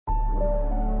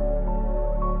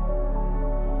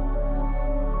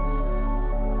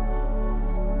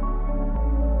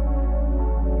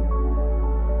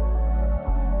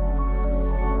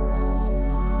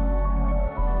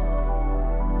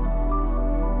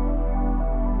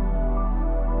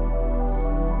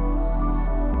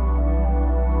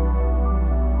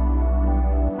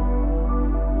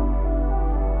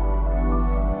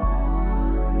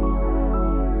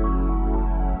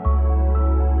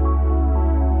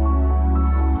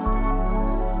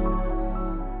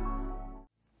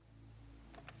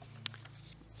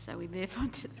move on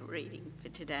to the reading for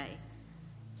today.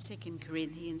 2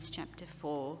 Corinthians chapter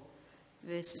 4,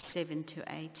 verses 7 to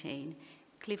 18.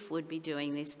 Cliff would be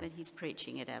doing this, but he's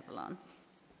preaching at Avalon.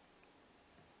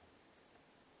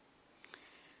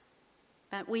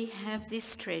 But we have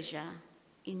this treasure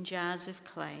in jars of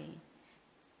clay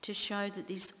to show that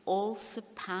this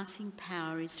all-surpassing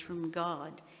power is from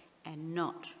God and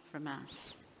not from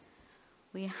us.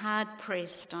 We are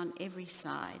hard-pressed on every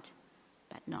side,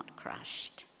 but not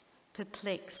crushed,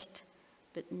 perplexed,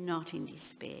 but not in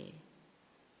despair,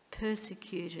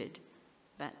 persecuted,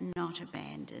 but not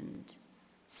abandoned,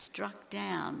 struck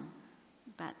down,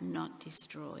 but not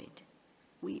destroyed.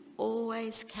 We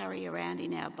always carry around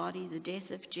in our body the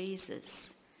death of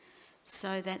Jesus,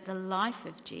 so that the life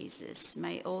of Jesus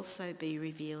may also be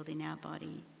revealed in our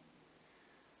body.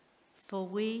 For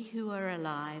we who are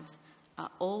alive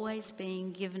are always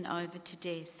being given over to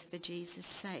death for Jesus'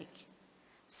 sake,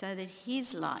 so that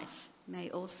his life may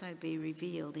also be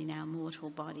revealed in our mortal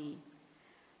body.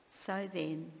 So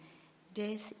then,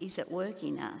 death is at work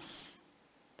in us,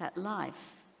 but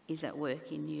life is at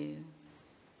work in you.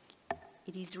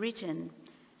 It is written,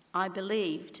 I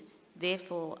believed,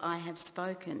 therefore I have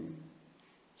spoken.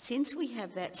 Since we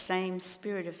have that same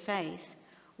spirit of faith,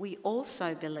 we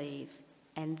also believe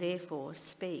and therefore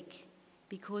speak,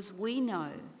 because we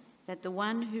know that the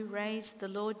one who raised the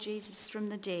Lord Jesus from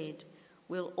the dead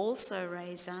will also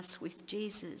raise us with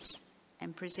Jesus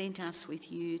and present us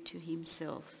with you to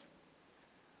himself.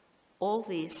 All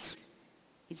this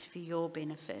is for your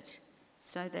benefit,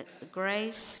 so that the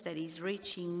grace that is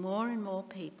reaching more and more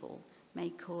people may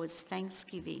cause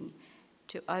thanksgiving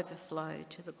to overflow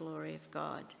to the glory of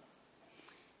God.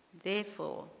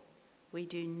 Therefore, we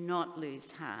do not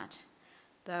lose heart.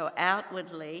 Though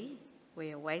outwardly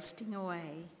we are wasting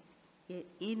away, yet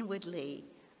inwardly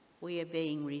we are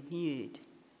being renewed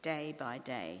day by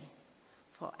day.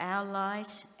 For our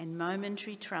light and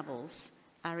momentary troubles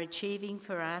are achieving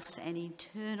for us an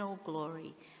eternal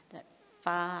glory that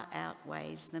far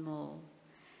outweighs them all.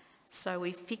 So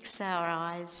we fix our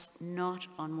eyes not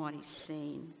on what is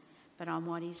seen, but on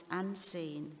what is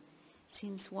unseen,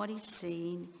 since what is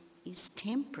seen is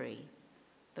temporary,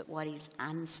 but what is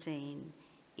unseen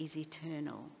is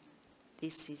eternal.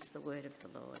 This is the word of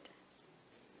the Lord.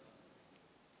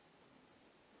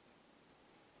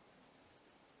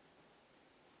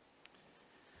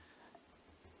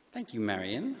 Thank you,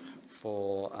 Marion,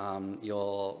 for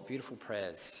your beautiful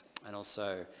prayers and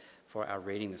also for our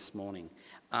reading this morning.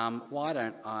 Why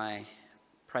don't I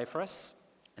pray for us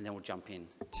and then we'll jump in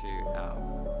to our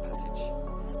passage.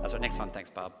 That's right, next one. Thanks,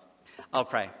 Barb. I'll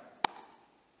pray.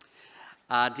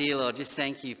 Dear Lord, just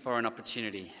thank you for an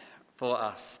opportunity for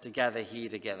us to gather here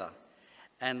together.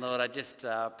 And Lord, I just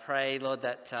pray, Lord,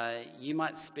 that you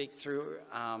might speak through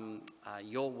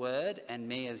your word and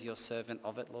me as your servant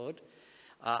of it, Lord.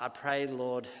 I pray,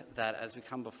 Lord, that as we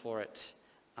come before it,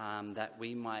 that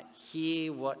we might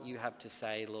hear what you have to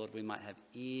say, Lord. We might have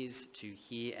ears to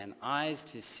hear and eyes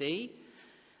to see.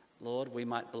 Lord, we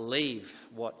might believe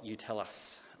what you tell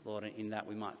us, Lord, and in that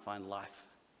we might find life.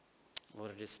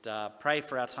 Lord, I just pray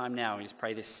for our time now. We just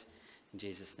pray this in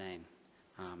Jesus' name.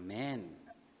 Amen.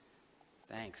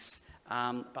 Thanks.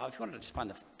 But if you wanted to just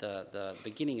find the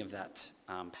beginning of that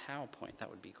PowerPoint, that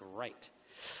would be great.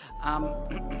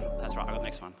 That's right, I got the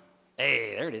next one.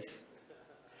 Hey, there it is.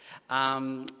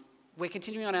 We're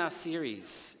continuing on our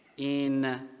series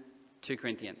in 2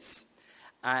 Corinthians.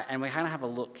 And we're going to have a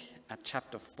look at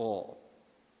chapter 4.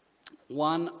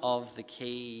 One of the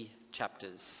key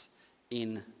chapters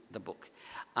in the book.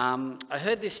 I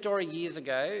heard this story years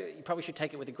ago. You probably should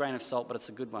take it with a grain of salt, but it's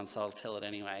a good one, so I'll tell it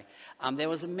anyway. There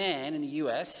was a man in the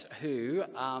US who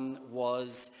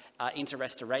was into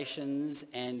restorations,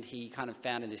 and he kind of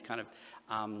found in this kind of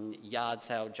yard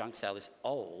sale, junk sale, this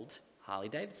old Harley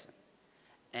Davidson.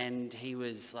 And he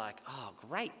was like, oh,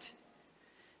 great.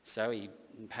 So he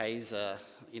pays a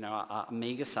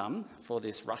meagre sum for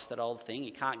this rusted old thing.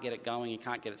 He can't get it going, he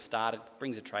can't get it started,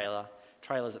 brings a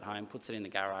trailer's at home, puts it in the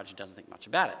garage, and doesn't think much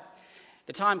about it.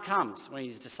 The time comes when he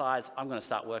decides, I'm going to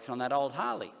start working on that old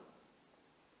Harley.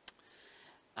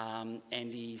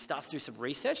 And he starts to do some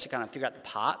research to kind of figure out the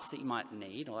parts that you might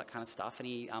need, all that kind of stuff. And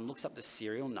he looks up the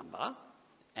serial number,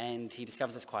 and he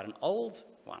discovers it's quite an old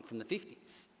one from the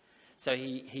 50s. So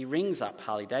he rings up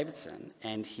Harley Davidson,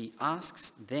 and he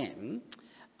asks them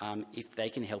if they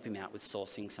can help him out with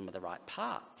sourcing some of the right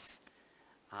parts.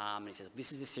 And he says,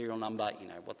 this is the serial number,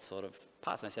 what sort of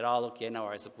parts? And they said, oh, look, yeah, no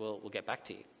worries, we'll get back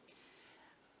to you.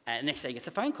 And next day he gets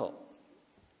a phone call.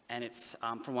 And it's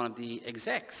from one of the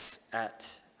execs at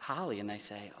Harley. And they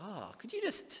say, oh, could you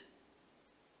just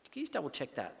can you just double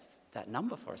check that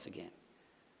number for us again?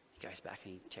 He goes back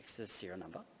and he checks the serial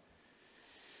number.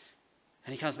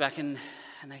 And he comes back and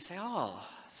they say, oh,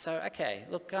 so, okay,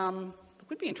 look,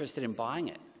 we'd be interested in buying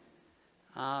it.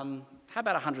 How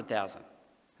about 100,000? And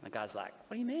the guy's like,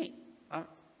 what do you mean? I'm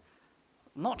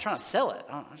not trying to sell it.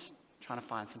 I'm just trying to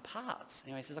find some parts.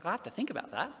 Anyway, he says, look, I have to think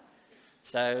about that.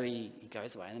 So he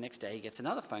goes away, and the next day he gets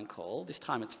another phone call. This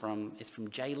time it's from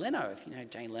Jay Leno. If you know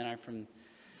Jay Leno from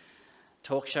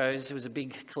talk shows, he was a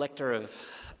big collector of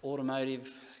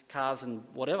automotive cars and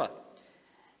whatever.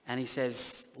 And he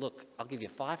says, look, I'll give you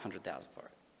 500,000 for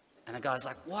it. And the guy's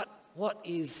like,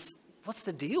 what's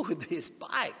the deal with this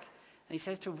bike? And he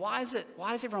says to him, why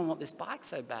does everyone want this bike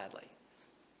so badly?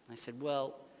 And I said,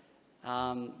 well,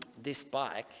 this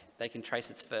bike, they can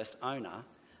trace its first owner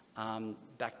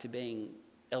back to being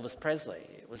Elvis Presley.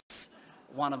 It was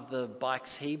one of the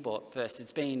bikes he bought first.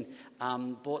 It's been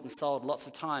bought and sold lots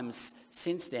of times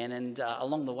since then, and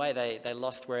along the way they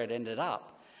lost where it ended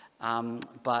up.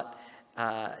 But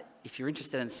if you're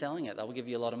interested in selling it, they'll give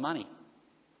you a lot of money.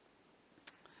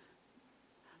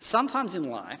 Sometimes in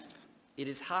life, it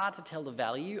is hard to tell the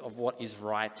value of what is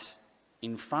right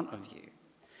in front of you.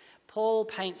 Paul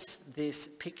paints this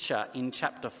picture in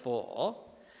chapter 4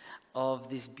 of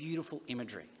this beautiful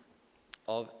imagery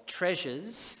of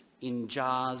treasures in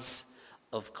jars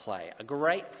of clay, a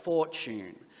great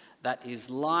fortune that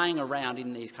is lying around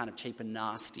in these kind of cheap and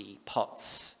nasty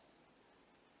pots.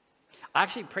 I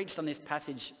actually preached on this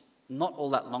passage not all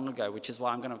that long ago, which is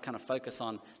why I'm going to kind of focus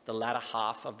on the latter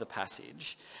half of the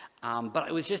passage. But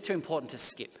it was just too important to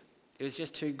skip. It was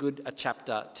just too good a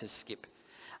chapter to skip.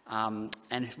 And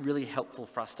really helpful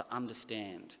for us to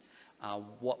understand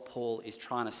what Paul is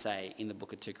trying to say in the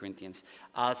book of 2 Corinthians.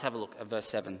 Let's have a look at verse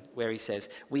 7, where he says,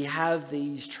 we have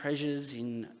these treasures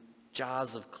in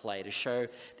jars of clay to show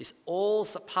this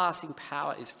all-surpassing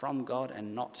power is from God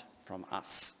and not from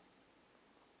us.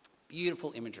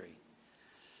 Beautiful imagery.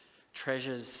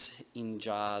 Treasures in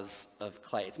jars of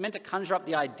clay. It's meant to conjure up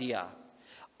the idea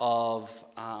of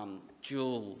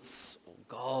jewels or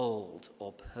gold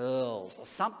or pearls or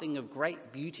something of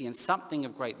great beauty and something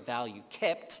of great value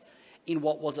kept in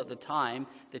what was at the time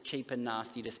the cheap and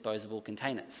nasty disposable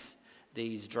containers.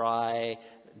 These dry,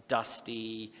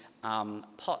 dusty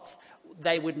pots.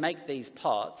 They would make these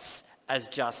pots as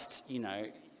just,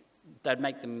 they'd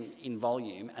make them in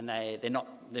volume, and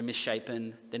they're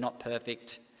misshapen, they're not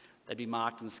perfect. They'd be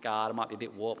marked and scarred. It might be a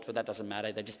bit warped, but that doesn't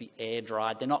matter. They'd just be air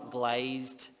dried. They're not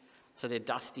glazed, so they're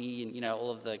dusty, and all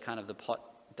of the kind of the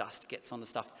pot dust gets on the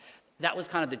stuff. That was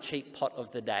kind of the cheap pot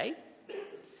of the day,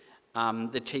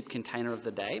 the cheap container of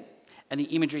the day. And the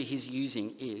imagery he's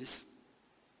using is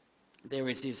there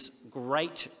is this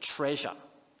great treasure,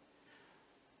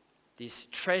 this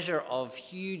treasure of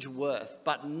huge worth,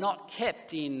 but not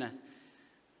kept in,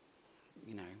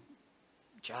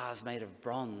 jars made of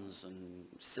bronze and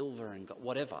silver and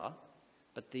whatever,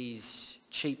 but these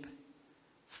cheap,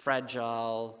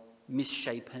 fragile,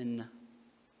 misshapen,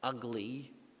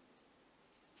 ugly,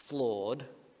 flawed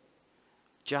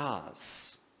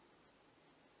jars.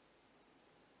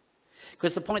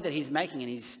 Because the point that he's making, and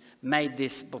he's made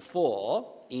this before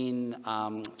in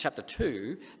chapter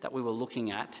 2 that we were looking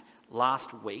at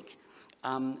last week,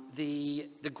 the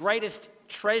greatest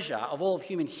treasure of all of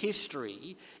human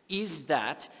history is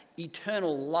that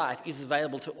eternal life is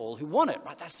available to all who want it,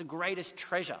 right? That's the greatest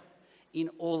treasure in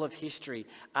all of history.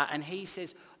 And he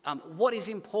says what is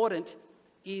important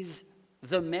is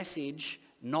the message,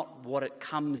 not what it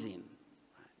comes in.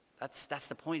 That's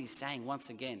the point he's saying once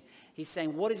again. He's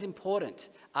saying what is important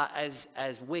as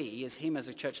him as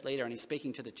a church leader, and he's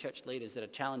speaking to the church leaders that are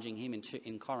challenging him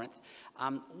in Corinth.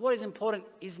 What is important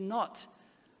is not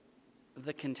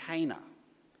the container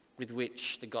with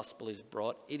which the gospel is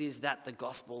brought. It is that the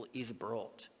gospel is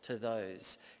brought to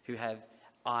those who have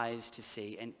eyes to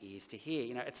see and ears to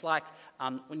hear. It's like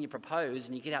when you propose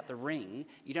and you get out the ring,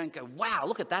 you don't go, wow,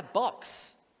 look at that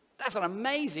box. That's an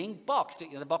amazing box.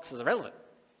 The box is irrelevant.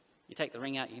 You take the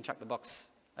ring out, you can chuck the box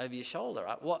over your shoulder.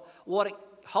 Right? What it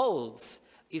holds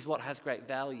is what has great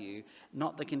value,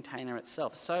 not the container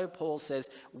itself. So Paul says,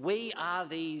 we are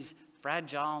these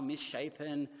fragile,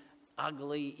 misshapen,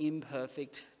 ugly,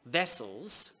 imperfect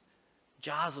vessels,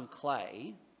 jars of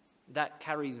clay, that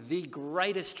carry the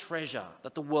greatest treasure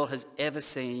that the world has ever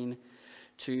seen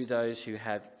to those who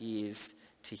have ears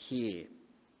to hear.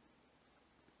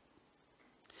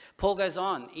 Paul goes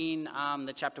on in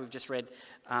the chapter we've just read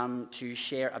to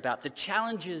share about the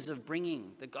challenges of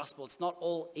bringing the gospel. It's not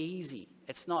all easy.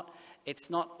 It's not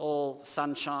all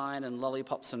sunshine and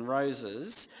lollipops and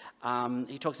roses.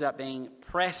 He talks about being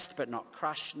pressed but not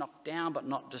crushed, knocked down but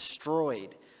not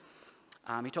destroyed.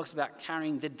 He talks about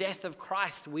carrying the death of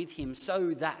Christ with him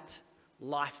so that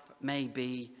life may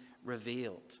be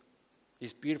revealed.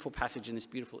 This beautiful passage and this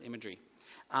beautiful imagery.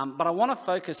 But I want to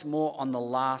focus more on the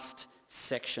last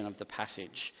section of the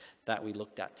passage that we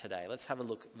looked at today. Let's have a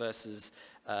look, verses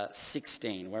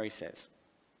 16, where he says,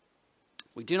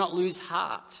 "We do not lose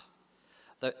heart.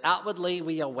 Though outwardly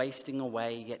we are wasting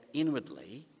away, yet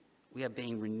inwardly we are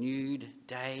being renewed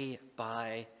day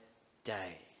by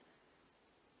day."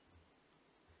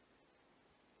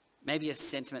 Maybe a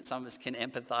sentiment some of us can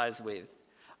empathise with.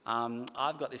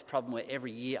 I've got this problem where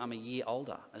every year I'm a year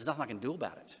older. There's nothing I can do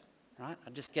about it, right? I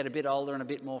just get a bit older and a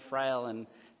bit more frail and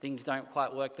things don't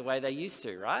quite work the way they used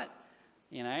to, right?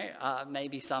 You know,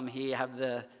 maybe some here have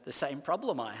the same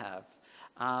problem I have.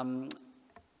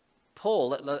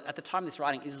 Paul, at the time of this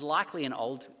writing, is likely an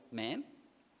old man.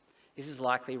 This is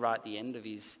likely right at the end of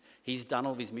he's done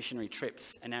all of his missionary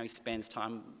trips and now he spends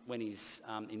time when he's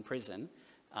in prison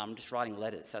just writing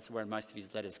letters. That's where most of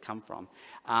his letters come from.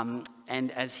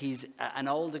 And as he's an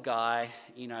older guy,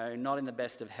 you know, not in the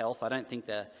best of health, I don't think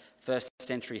the first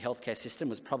century healthcare system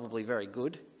was probably very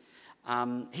good.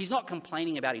 He's not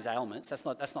complaining about his ailments. That's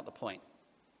not the point.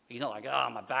 He's not like, oh,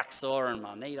 my back's sore and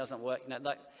my knee doesn't work. You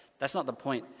know, that's not the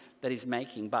point that he's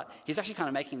making. But he's actually kind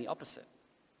of making the opposite.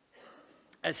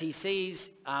 As he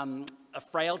sees a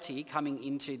frailty coming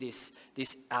into this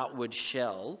outward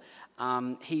shell,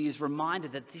 he is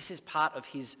reminded that this is part of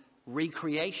his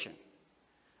recreation.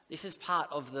 This is part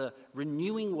of the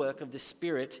renewing work of the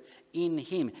Spirit in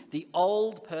him. The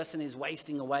old person is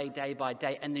wasting away day by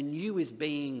day, and the new is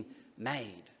being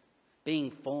made,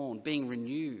 being formed, being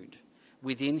renewed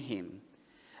within him.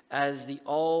 As the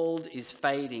old is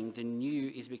fading, the new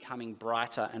is becoming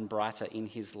brighter and brighter in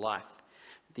his life.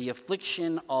 The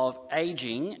affliction of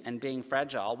aging and being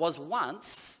fragile was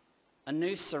once a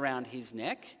noose around his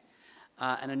neck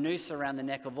and a noose around the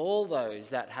neck of all those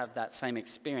that have that same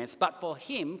experience. But for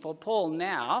him, for Paul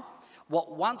now,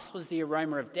 what once was the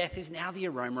aroma of death is now the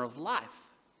aroma of life.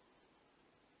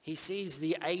 He sees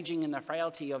the aging and the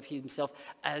frailty of himself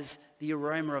as the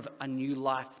aroma of a new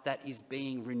life that is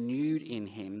being renewed in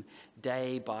him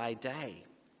day by day.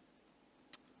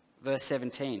 Verse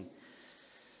 17.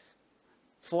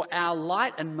 "For our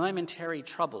light and momentary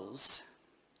troubles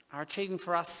are achieving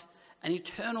for us an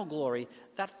eternal glory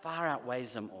that far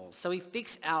outweighs them all. So we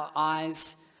fix our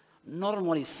eyes not on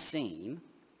what is seen,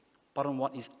 but on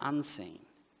what is unseen.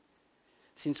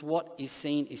 Since what is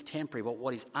seen is temporary, but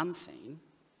what is unseen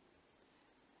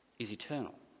is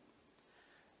eternal."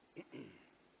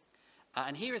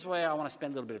 And here is where I want to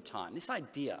spend a little bit of time. This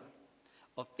idea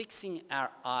of fixing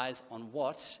our eyes on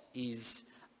what is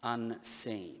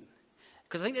unseen.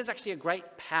 Because I think there's actually a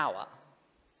great power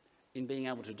in being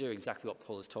able to do exactly what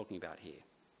Paul is talking about here.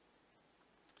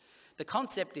 The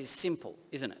concept is simple,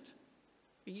 isn't it?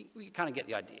 You kind of get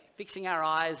the idea. Fixing our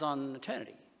eyes on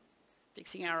eternity.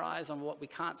 Fixing our eyes on what we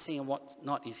can't see and what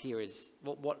not is here is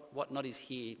what not is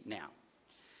here now.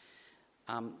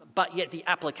 But yet the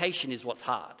application is what's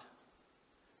hard.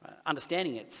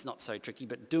 Understanding it's not so tricky,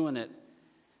 but doing it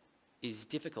is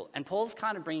difficult. And Paul's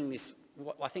kind of bringing this,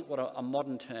 I think what a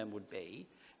modern term would be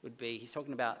he's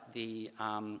talking about the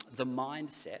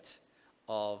mindset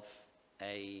of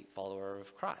a follower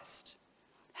of Christ.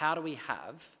 How do we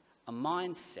have a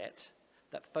mindset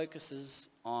that focuses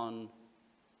on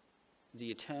the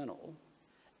eternal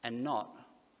and not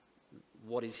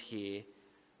what is here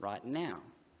right now?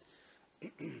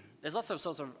 There's lots of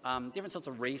different sorts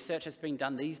of research that's being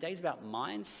done these days about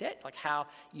mindset, like how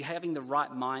you having the right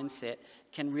mindset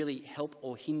can really help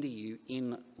or hinder you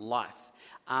in life.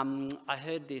 I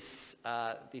heard this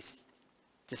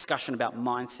discussion about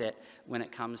mindset when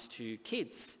it comes to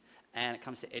kids and it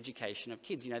comes to education of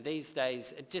kids. You know, these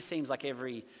days it just seems like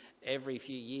every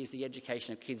few years the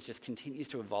education of kids just continues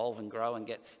to evolve and grow and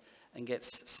gets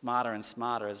smarter and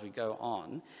smarter as we go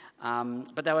on.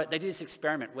 But they did this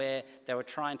experiment where they were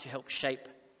trying to help shape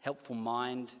helpful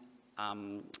mindsets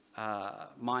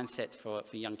for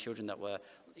young children that were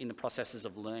in the processes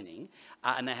of learning.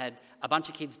 And they had a bunch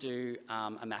of kids do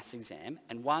a maths exam.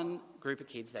 And one group of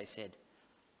kids, they said,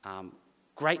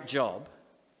 "Great job,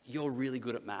 you're really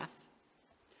good at math."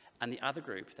 And the other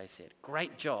group, they said,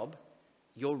 "Great job,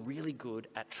 you're really good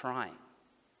at trying."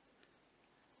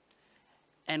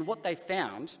 And what they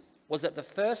found was that the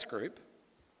first group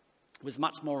was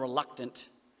much more reluctant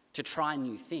to try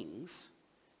new things,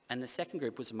 and the second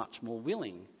group was much more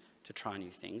willing to try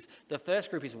new things. The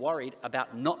first group is worried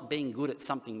about not being good at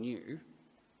something new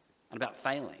and about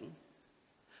failing,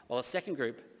 while the second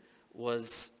group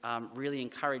was really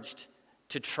encouraged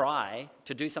to try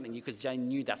to do something new because they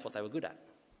knew that's what they were good at.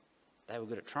 They were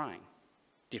good at trying.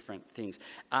 different things.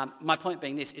 My point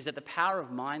being this, is that the power of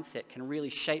mindset can really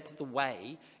shape the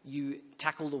way you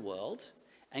tackle the world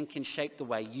and can shape the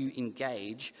way you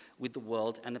engage with the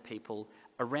world and the people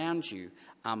around you.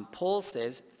 Paul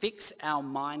says, fix our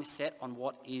mindset on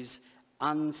what is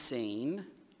unseen,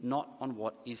 not on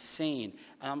what is seen.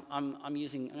 And I'm going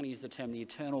to use the term the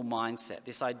eternal mindset,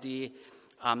 this idea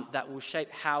that will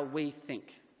shape how we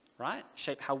think, right?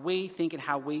 Shape how we think and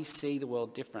how we see the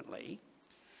world differently.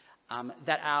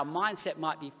 That our mindset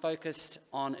might be focused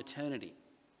on eternity,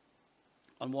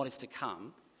 on what is to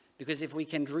come, because if we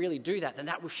can really do that, then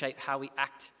that will shape how we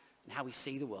act and how we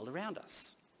see the world around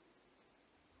us.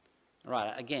 All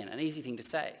right, again, an easy thing to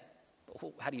say,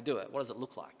 but how do you do it? What does it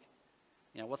look like?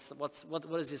 You know, what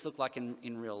does this look like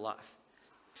in real life?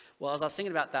 Well, as I was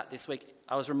thinking about that this week,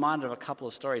 I was reminded of a couple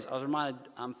of stories. I was reminded,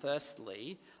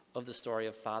 firstly, of the story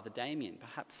of Father Damien.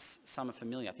 Perhaps some are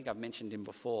familiar. I think I've mentioned him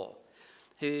before.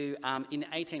 Who, in the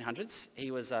 1800s,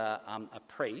 he was a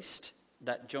priest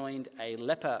that joined a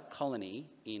leper colony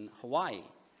in Hawaii.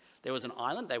 There was an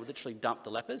island. They would literally dump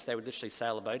the lepers. They would literally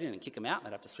sail a boat in and kick them out.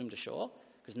 They'd have to swim to shore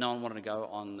because no one wanted to go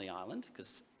on the island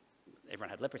because everyone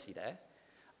had leprosy there.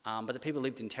 But the people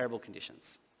lived in terrible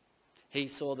conditions. He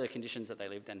saw the conditions that they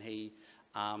lived, and he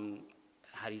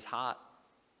had his heart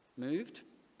moved,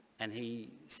 and he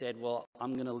said, well,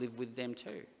 I'm going to live with them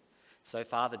too. So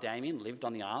Father Damien lived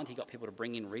on the island. He got people to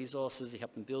bring in resources. He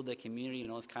helped them build their community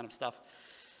and all this kind of stuff.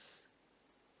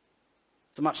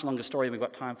 It's a much longer story than we've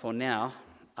got time for now.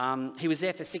 He was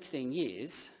there for 16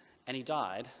 years, and he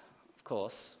died, of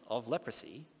course, of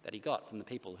leprosy that he got from the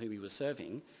people who he was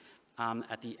serving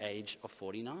at the age of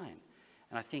 49.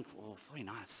 And I think, well,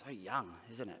 49 is so young,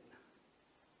 isn't it?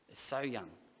 It's so young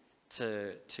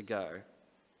to go.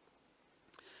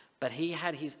 But he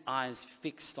had his eyes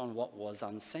fixed on what was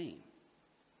unseen.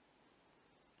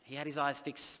 He had his eyes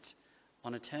fixed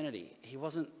on eternity. He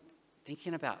wasn't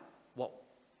thinking about what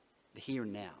the here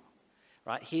and now,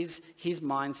 right? His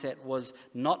mindset was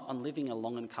not on living a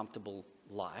long and comfortable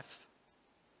life,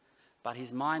 but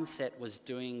his mindset was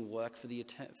doing work for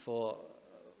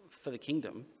the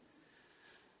kingdom,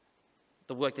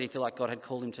 the work that he felt like God had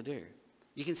called him to do.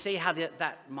 You can see how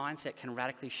that mindset can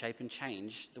radically shape and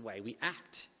change the way we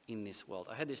act in this world.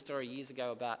 I heard this story years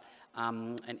ago about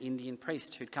an Indian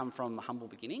priest who'd come from humble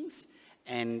beginnings,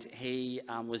 and he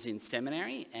was in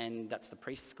seminary, and that's the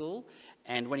priest school.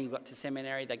 And when he got to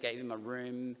seminary, they gave him a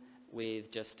room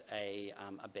with just a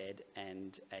bed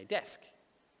and a desk.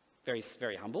 Very,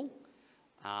 very humble.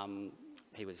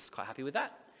 He was quite happy with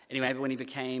that. Anyway, but when he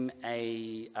became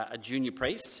a junior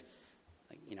priest,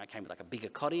 it came with like a bigger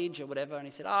cottage or whatever, and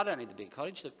he said, I don't need the big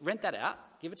cottage. Look, rent that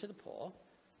out, give it to the poor.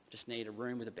 Just need a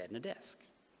room with a bed and a desk.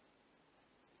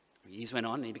 Years went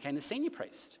on, and he became the senior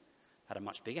priest. Had a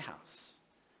much bigger house.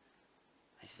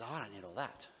 He says, I don't need all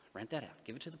that. Rent that out,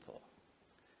 give it to the poor.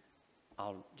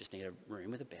 I'll just need a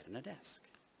room with a bed and a desk.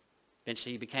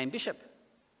 Eventually he became bishop.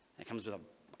 And it comes with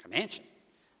a mansion.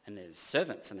 And there's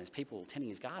servants, and there's people tending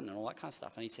his garden and all that kind of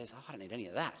stuff. And he says, I don't need any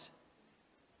of that.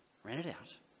 Rent it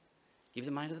out. Give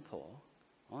the money to the poor.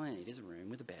 All I need is a room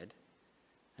with a bed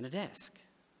and a desk.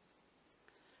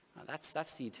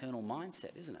 That's the eternal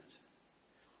mindset, isn't it?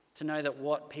 To know that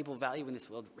what people value in this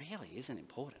world really isn't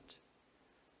important.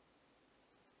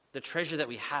 The treasure that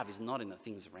we have is not in the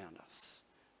things around us.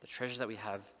 The treasure that we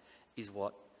have is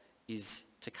what is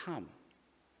to come.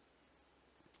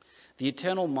 The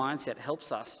eternal mindset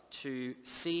helps us to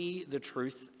see the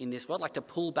truth in this world, like to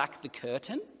pull back the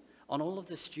curtain on all of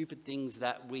the stupid things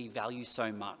that we value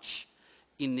so much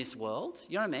in this world.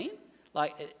 You know what I mean?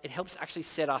 Like it helps actually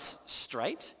set us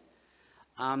straight.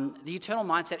 The eternal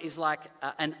mindset is like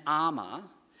an armor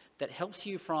that helps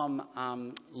you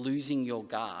from losing your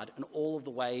guard and all of the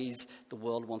ways the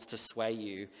world wants to sway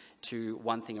you to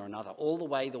one thing or another. All the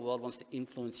way the world wants to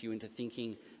influence you into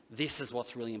thinking this is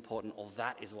what's really important or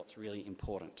that is what's really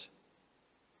important.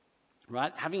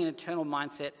 Right? Having an eternal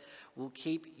mindset will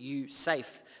keep you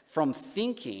safe from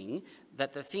thinking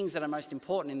that the things that are most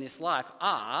important in this life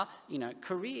are,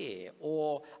 career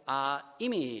or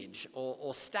image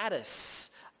or status,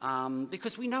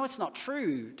 because we know it's not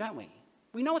true, don't we?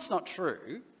 We know it's not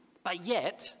true, but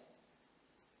yet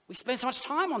we spend so much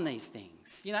time on these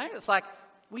things. It's like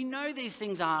we know these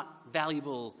things aren't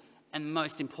valuable and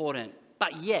most important,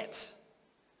 but yet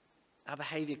our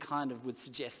behaviour kind of would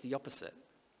suggest the opposite.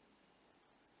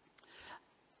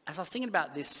 As I was thinking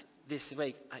about this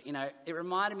week, it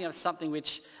reminded me of something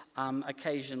which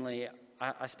occasionally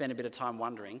I spend a bit of time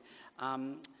wondering.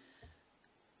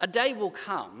 A day will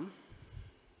come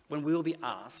when we will be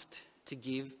asked to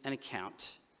give an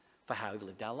account for how we've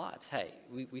lived our lives. Hey,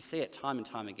 we see it time and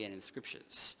time again in the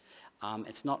scriptures.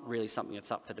 It's not really something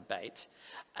that's up for debate.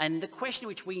 And the question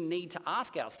which we need to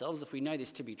ask ourselves, if we know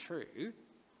this to be true,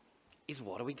 is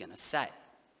what are we going to say?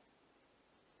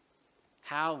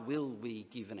 How will we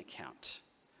give an account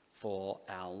for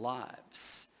our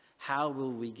lives? How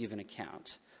will we give an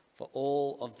account for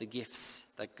all of the gifts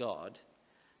that God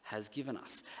has given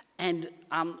us? And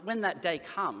when that day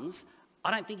comes,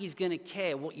 I don't think he's going to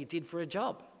care what you did for a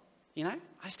job. You know,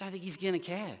 I just don't think he's going to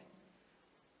care.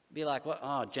 Be like, what?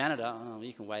 Oh, janitor, oh,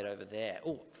 you can wait over there.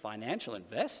 Oh, financial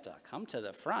investor, come to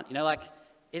the front. You know, like,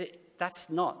 that's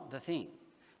not the thing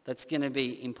that's going to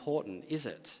be important, is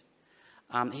it?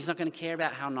 He's not going to care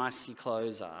about how nice your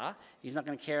clothes are. He's not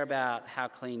going to care about how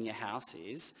clean your house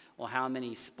is or how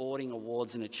many sporting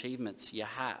awards and achievements you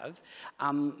have.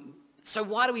 So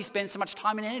why do we spend so much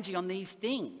time and energy on these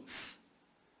things?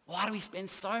 Why do we spend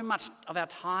so much of our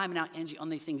time and our energy on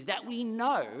these things that we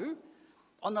know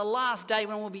on the last day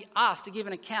when we'll be asked to give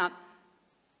an account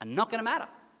are not going to matter?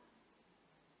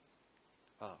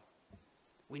 Well,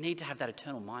 we need to have that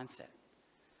eternal mindset.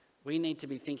 We need to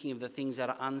be thinking of the things that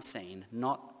are unseen,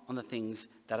 not on the things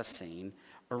that are seen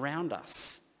around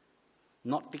us.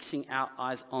 Not fixing our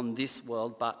eyes on this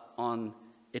world, but on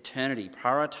eternity,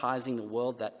 prioritizing the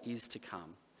world that is to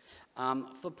come.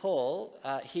 For Paul,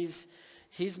 his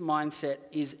mindset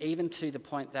is even to the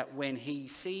point that when he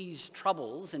sees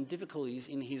troubles and difficulties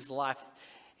in his life,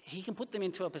 he can put them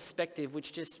into a perspective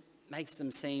which just makes them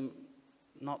seem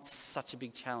not such a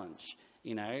big challenge.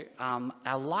 You know,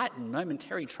 our light and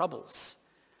momentary troubles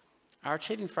are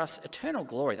achieving for us eternal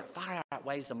glory that far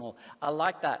outweighs them all. I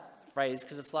like that phrase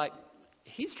because it's like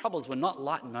his troubles were not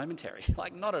light and momentary,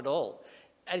 like not at all.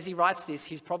 As he writes this,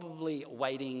 he's probably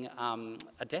waiting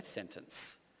a death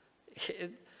sentence.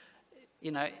 You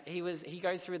know, he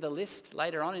goes through the list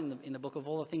later on in the book of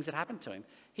all the things that happened to him.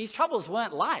 His troubles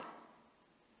weren't light.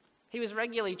 He was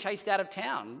regularly chased out of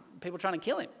town, people trying to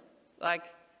kill him. Like,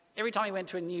 every time he went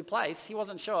to a new place, he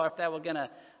wasn't sure if they were going to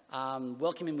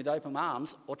welcome him with open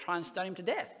arms or try and stone him to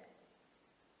death.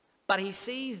 But he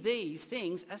sees these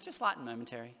things as just light and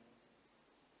momentary,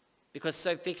 because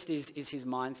so fixed is his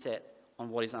mindset on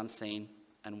what is unseen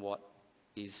and what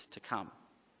is to come.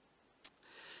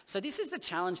 So this is the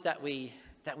challenge that we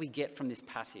get from this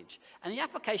passage. And the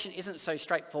application isn't so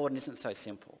straightforward and isn't so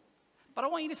simple. But I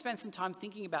want you to spend some time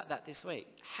thinking about that this week.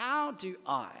 How do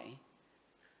I,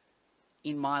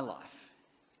 in my life,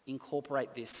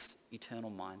 incorporate this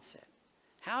eternal mindset?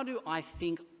 How do I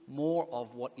think more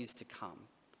of what is to come?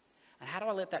 And how do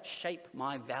I let that shape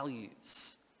my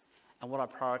values and what I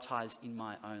prioritize in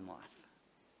my own life?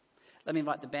 Let me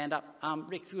invite the band up.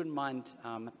 Rick, if you wouldn't mind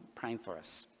praying for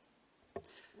us.